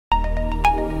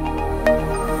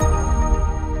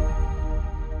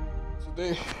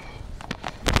I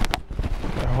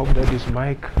hope that this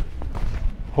mic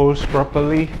holds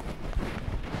properly.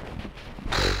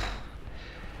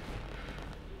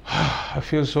 I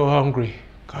feel so hungry.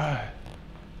 God.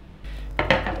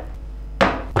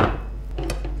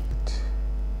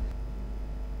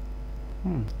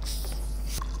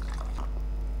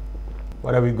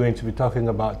 What are we going to be talking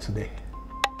about today?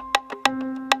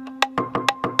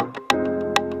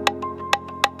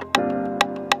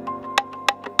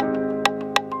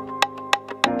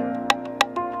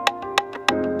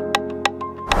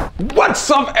 What's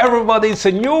up, everybody? It's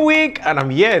a new week and I'm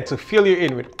here to fill you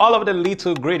in with all of the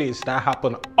little goodies that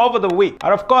happen over the week.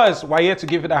 And of course, we're here to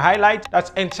give you the highlights.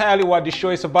 That's entirely what the show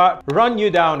is about. Run you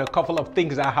down a couple of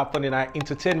things that happen in our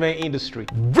entertainment industry.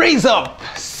 Brace up,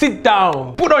 sit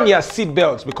down, put on your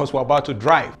seatbelts because we're about to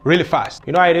drive really fast.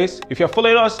 You know how it is? If you're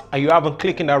following us and you haven't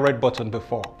clicked that red button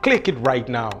before, click it right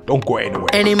now. Don't go anywhere.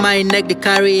 Any my neck the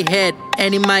carry head,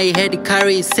 any my head the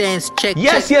carry sense. Check.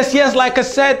 Yes, like I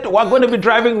said, we're going to be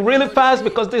driving really fast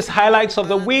because this highlights of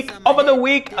the week. Over the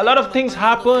week, a lot of things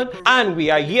happen and we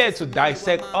are here to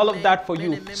dissect all of that for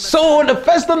you. So the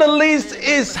first on the list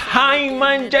is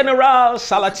Hyman General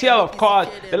Salatiel, of course.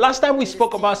 The last time we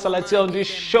spoke about Salatiel on this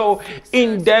show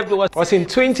in depth was in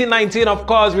 2019, of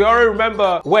course. We already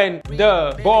remember when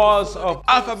the boss of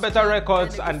Alpha Beta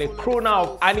Records and the crew now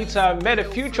of Anita made a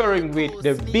featuring with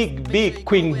the big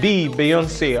Queen Bee,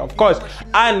 Beyonce, of course.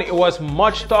 And it was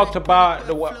much talked about.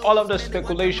 There were all of the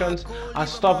speculations and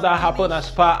stuff that happened as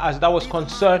far as that was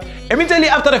concerned. Immediately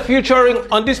after the featuring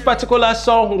on this particular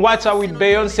song, What's Up with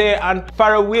Beyonce and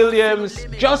Pharrell Williams,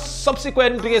 just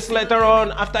subsequent days later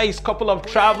on, after his couple of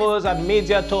travels and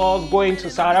media tours going to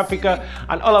South Africa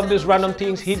and all of these random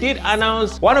things, he did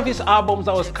announce one of his albums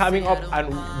that was coming up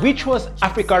and which was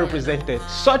Africa Represented.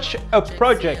 Such a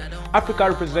project, Africa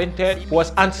Represented,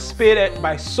 was anticipated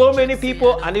by so many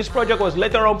people and this project was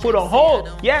later on put on hold.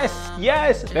 Yes,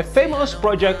 the famous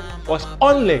project was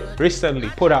only recently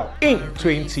put out in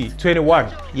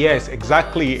 2021. Yes,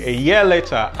 exactly a year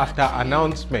later after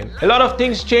announcement. A lot of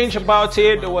things changed about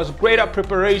it. There was greater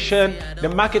preparation, the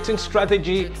marketing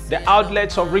strategy, the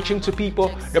outlets of reaching to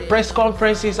people, the press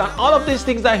conferences and all of these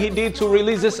things that he did to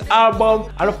release this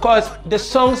album. And of course, the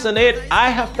songs in it, I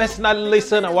have personally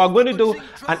listened and we're going to do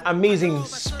an amazing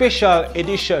special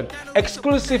edition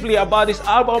exclusively about this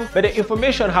album. But the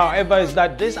information, however, is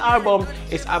that this album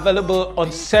is available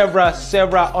on several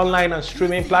online and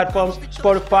streaming platforms: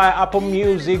 Spotify, Apple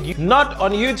Music, not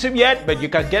on YouTube yet, but you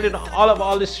can get it on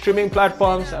all the streaming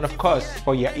platforms and of course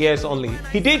for your ears only.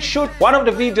 He did shoot one of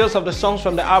the videos of the songs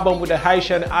from the album with the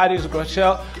Haitian artist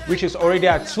Rochelle, which is already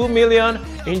at 2 million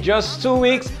in just 2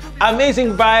 weeks.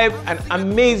 Amazing vibe and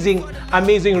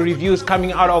amazing reviews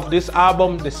coming out of this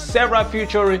album. The several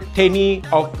featuring Tenny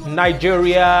of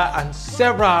Nigeria and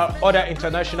several other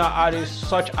international artists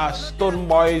such as Stone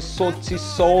Boy, Soti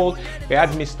Soul, we had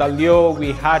Mr. Leo,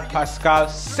 we had Pascal,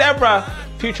 several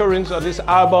featurings on this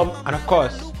album. And of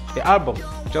course, the album,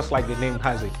 just like the name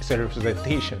has it, it's a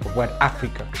representation of what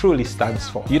Africa truly stands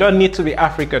for. You don't need to be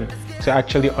African to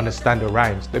actually understand the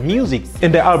rhymes. The music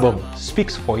in the album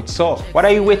speaks for itself. What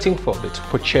are you waiting for to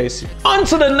purchase it? On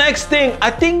to the next thing. I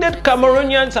think that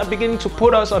Cameroonians are beginning to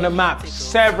put us on the map.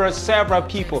 Several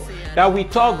people that we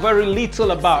talk very little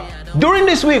about. During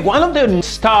this week, one of the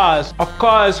stars, of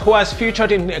course, who has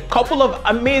featured in a couple of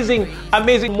amazing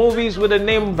movies with the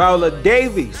name Viola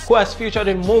Davis, who has featured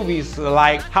in movies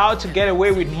like How to Get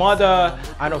Away with Murder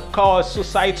and of course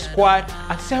Suicide Squad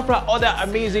and several other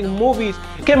amazing movies,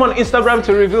 came on Instagram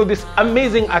to reveal this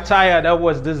amazing attire that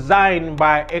was designed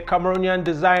by a Cameroonian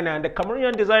designer, and the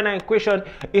Cameroonian designer in question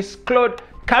is Claude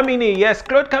Kamini. Yes,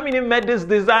 Claude Kamini made this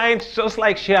design just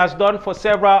like she has done for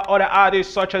several other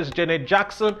artists such as Janet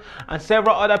Jackson and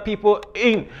several other people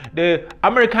in the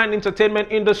American entertainment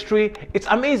industry. It's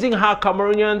amazing how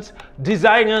Cameroonians,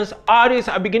 designers, artists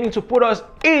are beginning to put us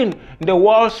in the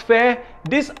World's Fair.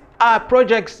 These are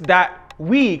projects that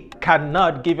we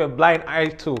cannot give a blind eye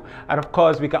to, and of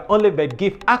course we can only but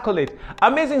give accolades.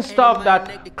 Amazing stuff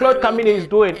that Claude Kamini is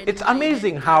doing. It's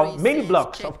amazing how many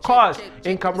blogs, of course,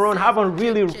 in Cameroon haven't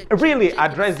really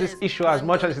addressed this issue as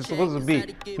much as it's supposed to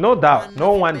be. No doubt,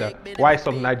 no wonder why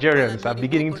some Nigerians are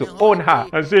beginning to own her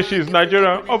and say she's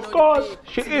Nigerian. Of course,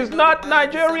 she is not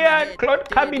Nigerian. Claude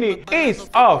Kamini is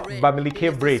of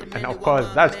Bamileke breed, and of course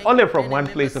that's only from one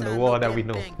place in the world that we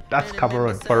know. That's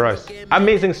Cameroon for us.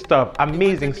 Amazing stuff.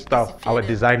 amazing stuff our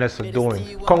designers are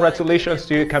doing. Congratulations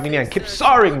to you, Cameroonian. Keep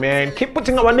soaring, man. Keep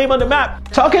putting our name on the map.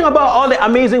 Talking about all the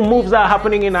amazing moves that are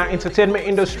happening in our entertainment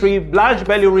industry, Blanche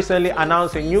Belly recently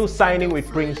announced a new signing with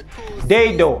Prince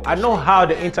Dado. I know how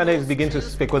the internet is beginning to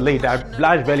speculate that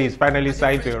Blanche Belly is finally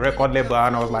signed to a record label,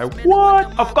 and I was like,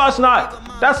 what? Of course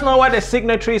not. That's not what the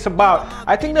signature is about.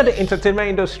 I think that the entertainment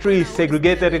industry is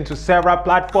segregated into several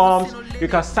platforms. You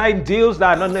can sign deals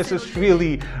that are not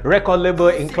necessarily record label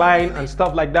inclined and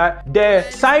stuff like that. The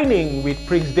signing with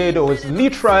Prince Dado is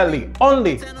literally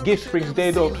only gives Prince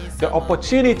Dado the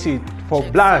opportunity for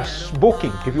Blanche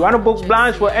booking. If you want to book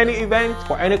Blanche for any event,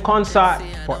 for any concert,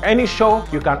 for any show,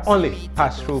 you can only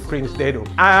pass through Prince Dado.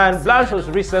 And Blanche was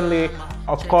recently,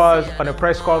 of course, on a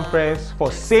press conference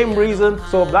for same reason.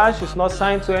 So Blanche is not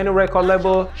signed to any record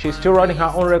label. She's still running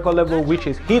her own record label, which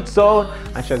is Hit Zone,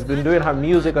 and she has been doing her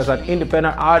music as an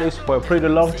independent artist for a pretty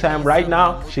long time. Right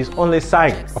now, she's only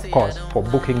signed, of course, for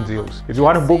booking deals. If you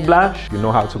want to book Blanche, you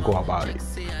know how to go about it.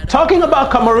 Talking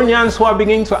about Cameroonians who are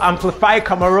beginning to amplify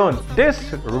Cameroon,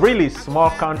 this really small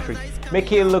country,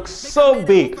 making it look so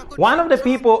big. One of the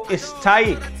people is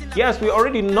Taïk. Yes, we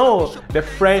already know the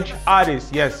French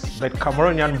artist, yes, but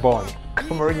Cameroonian boy,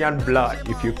 Cameroonian blood.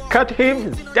 If you cut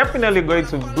him, he's definitely going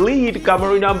to bleed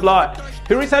Cameroonian blood.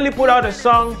 He recently put out a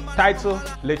song titled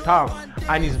Le Temps,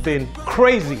 and it's been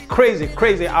crazy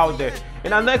out there.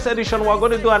 In our next edition, we're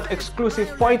going to do an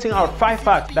exclusive pointing out 5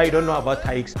 facts that you don't know about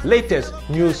Taïk's latest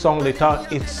new song, Le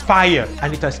Temps. It's fire,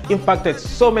 and it has impacted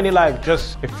so many lives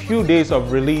just a few days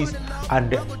of release,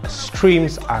 and the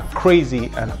streams are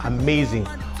crazy and amazing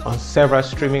on several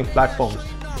streaming platforms.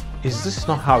 Is this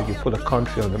not how you put a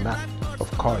country on the map?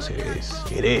 Of course it is.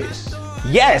 It is.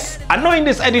 Yes, I know in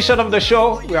this edition of the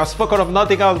show, we have spoken of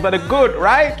nothing else but the good,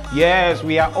 right? Yes,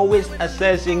 we are always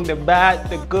assessing the bad,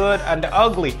 the good, and the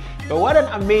ugly. But what an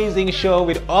amazing show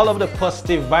with all of the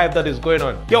positive vibe that is going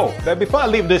on. Yo, but before I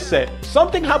leave this set,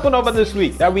 something happened over this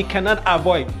week that we cannot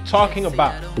avoid talking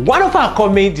about. One of our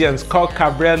comedians called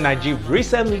Gabriel Najib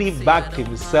recently backed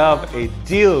himself a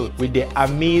deal with the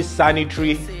Ami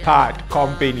Sanitary Pad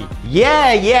Company.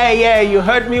 Yeah, you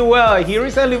heard me well. He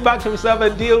recently backed himself a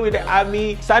deal with the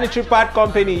Ami Sanitary Pad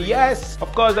Company. Yes,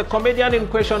 of course, the comedian in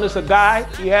question is a guy.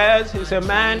 Yes, he's a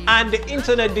man. And the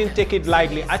internet didn't take it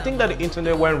lightly. I think that the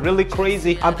internet went really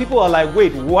crazy, and people are like,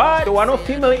 wait, what? There were no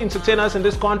female entertainers in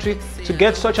this country to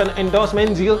get such an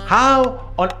endorsement deal?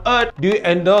 How on earth do you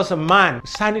endorse a man?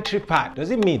 Sanitary pad,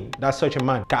 does it mean that such a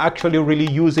man can actually really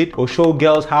use it or show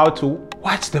girls how to?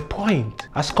 What's the point?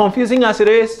 As confusing as it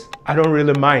is, I don't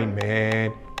really mind,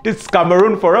 man. It's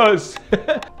Cameroon for us.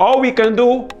 All we can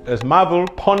do is marvel,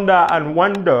 ponder, and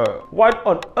wonder what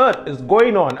on earth is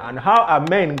going on, and how are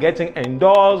men getting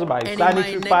endorsed by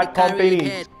sanitary pad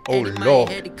companies? Oh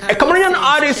Lord. A Cameroonian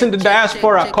artist in the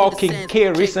diaspora called King K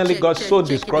recently got so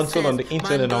disgruntled on the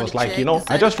internet. I was like, you know,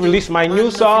 I just released my new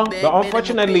song, but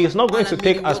unfortunately it's not going to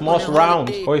take as much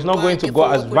rounds, or it's not going to go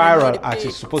as viral as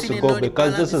it's supposed to go,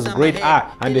 because this is great art.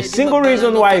 And the single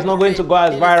reason why it's not going to go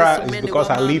as viral is because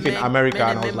I live in America.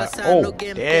 And I was like, oh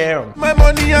damn. My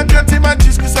money and getting my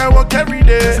cheese because I work every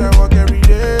day.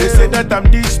 They say that I'm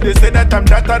this, they say that I'm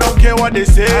that, I don't care what they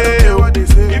say.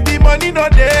 If the money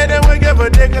not there, then we give a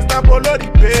day. We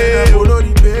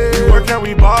work and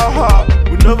we ball hard.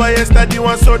 We never yesterday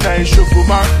one soda and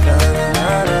Echeuffement.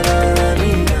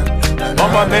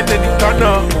 Mama made the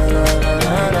corner.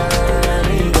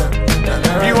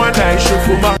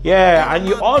 Yeah, and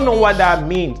you all know what that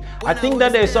means. I think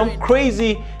that there's some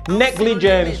crazy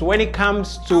negligence when it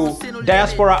comes to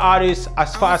diaspora artists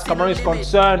as far as Cameroon is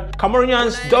concerned.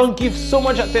 Cameroonians don't give so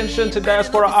much attention to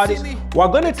diaspora artists. We're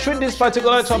going to treat this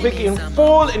particular topic in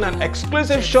full in an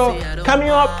exclusive show coming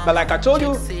up, but like I told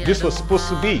you, this was supposed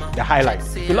to be the highlight.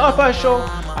 If you love our show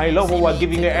and you love what we're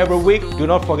giving you every week, do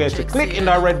not forget to click in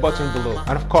that red button below,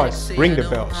 and of course ring the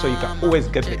bell so you can always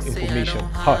get the information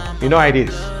hot. You know how it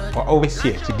is. We're always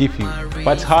here to give you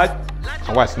what's hot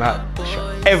and what's not.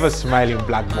 Ever smiling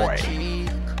black boy,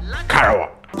 Karawa.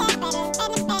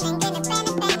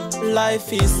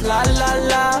 Life is la la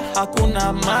la,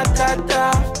 hakuna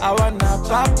matata. I wanna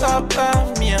pa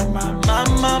pa, me and my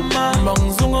mama.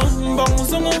 Mbongzungu,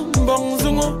 mbongzungu,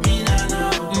 mbongzungu,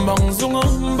 mbongzungu,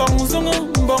 mbongzungu,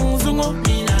 mbongzungu.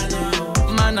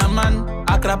 Man a man,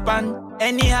 akrapan.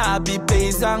 Anyhow, be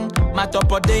paysan. My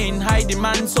top of day in high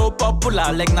demand, so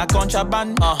popular like na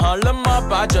contraband. Le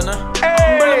mapa jana.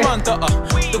 Mbele manta,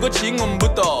 to go chingum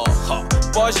buto.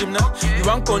 Posh him na. You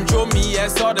want control me,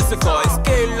 yes, all the sequoia.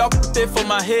 Scale up, put it for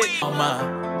my head.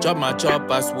 Mama, Chop my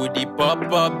choppers with the pop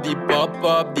up, the pop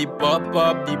up, the pop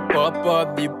up, the pop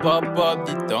up, the pop up,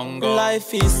 the tongo.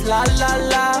 Life is la la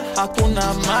la,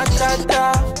 hakuna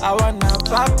matata. I wanna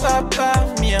pa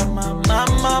pa, me and my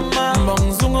mama.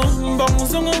 Mbong zungu, mbong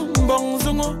zungu, mbong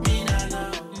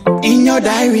zungu. In your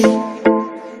diary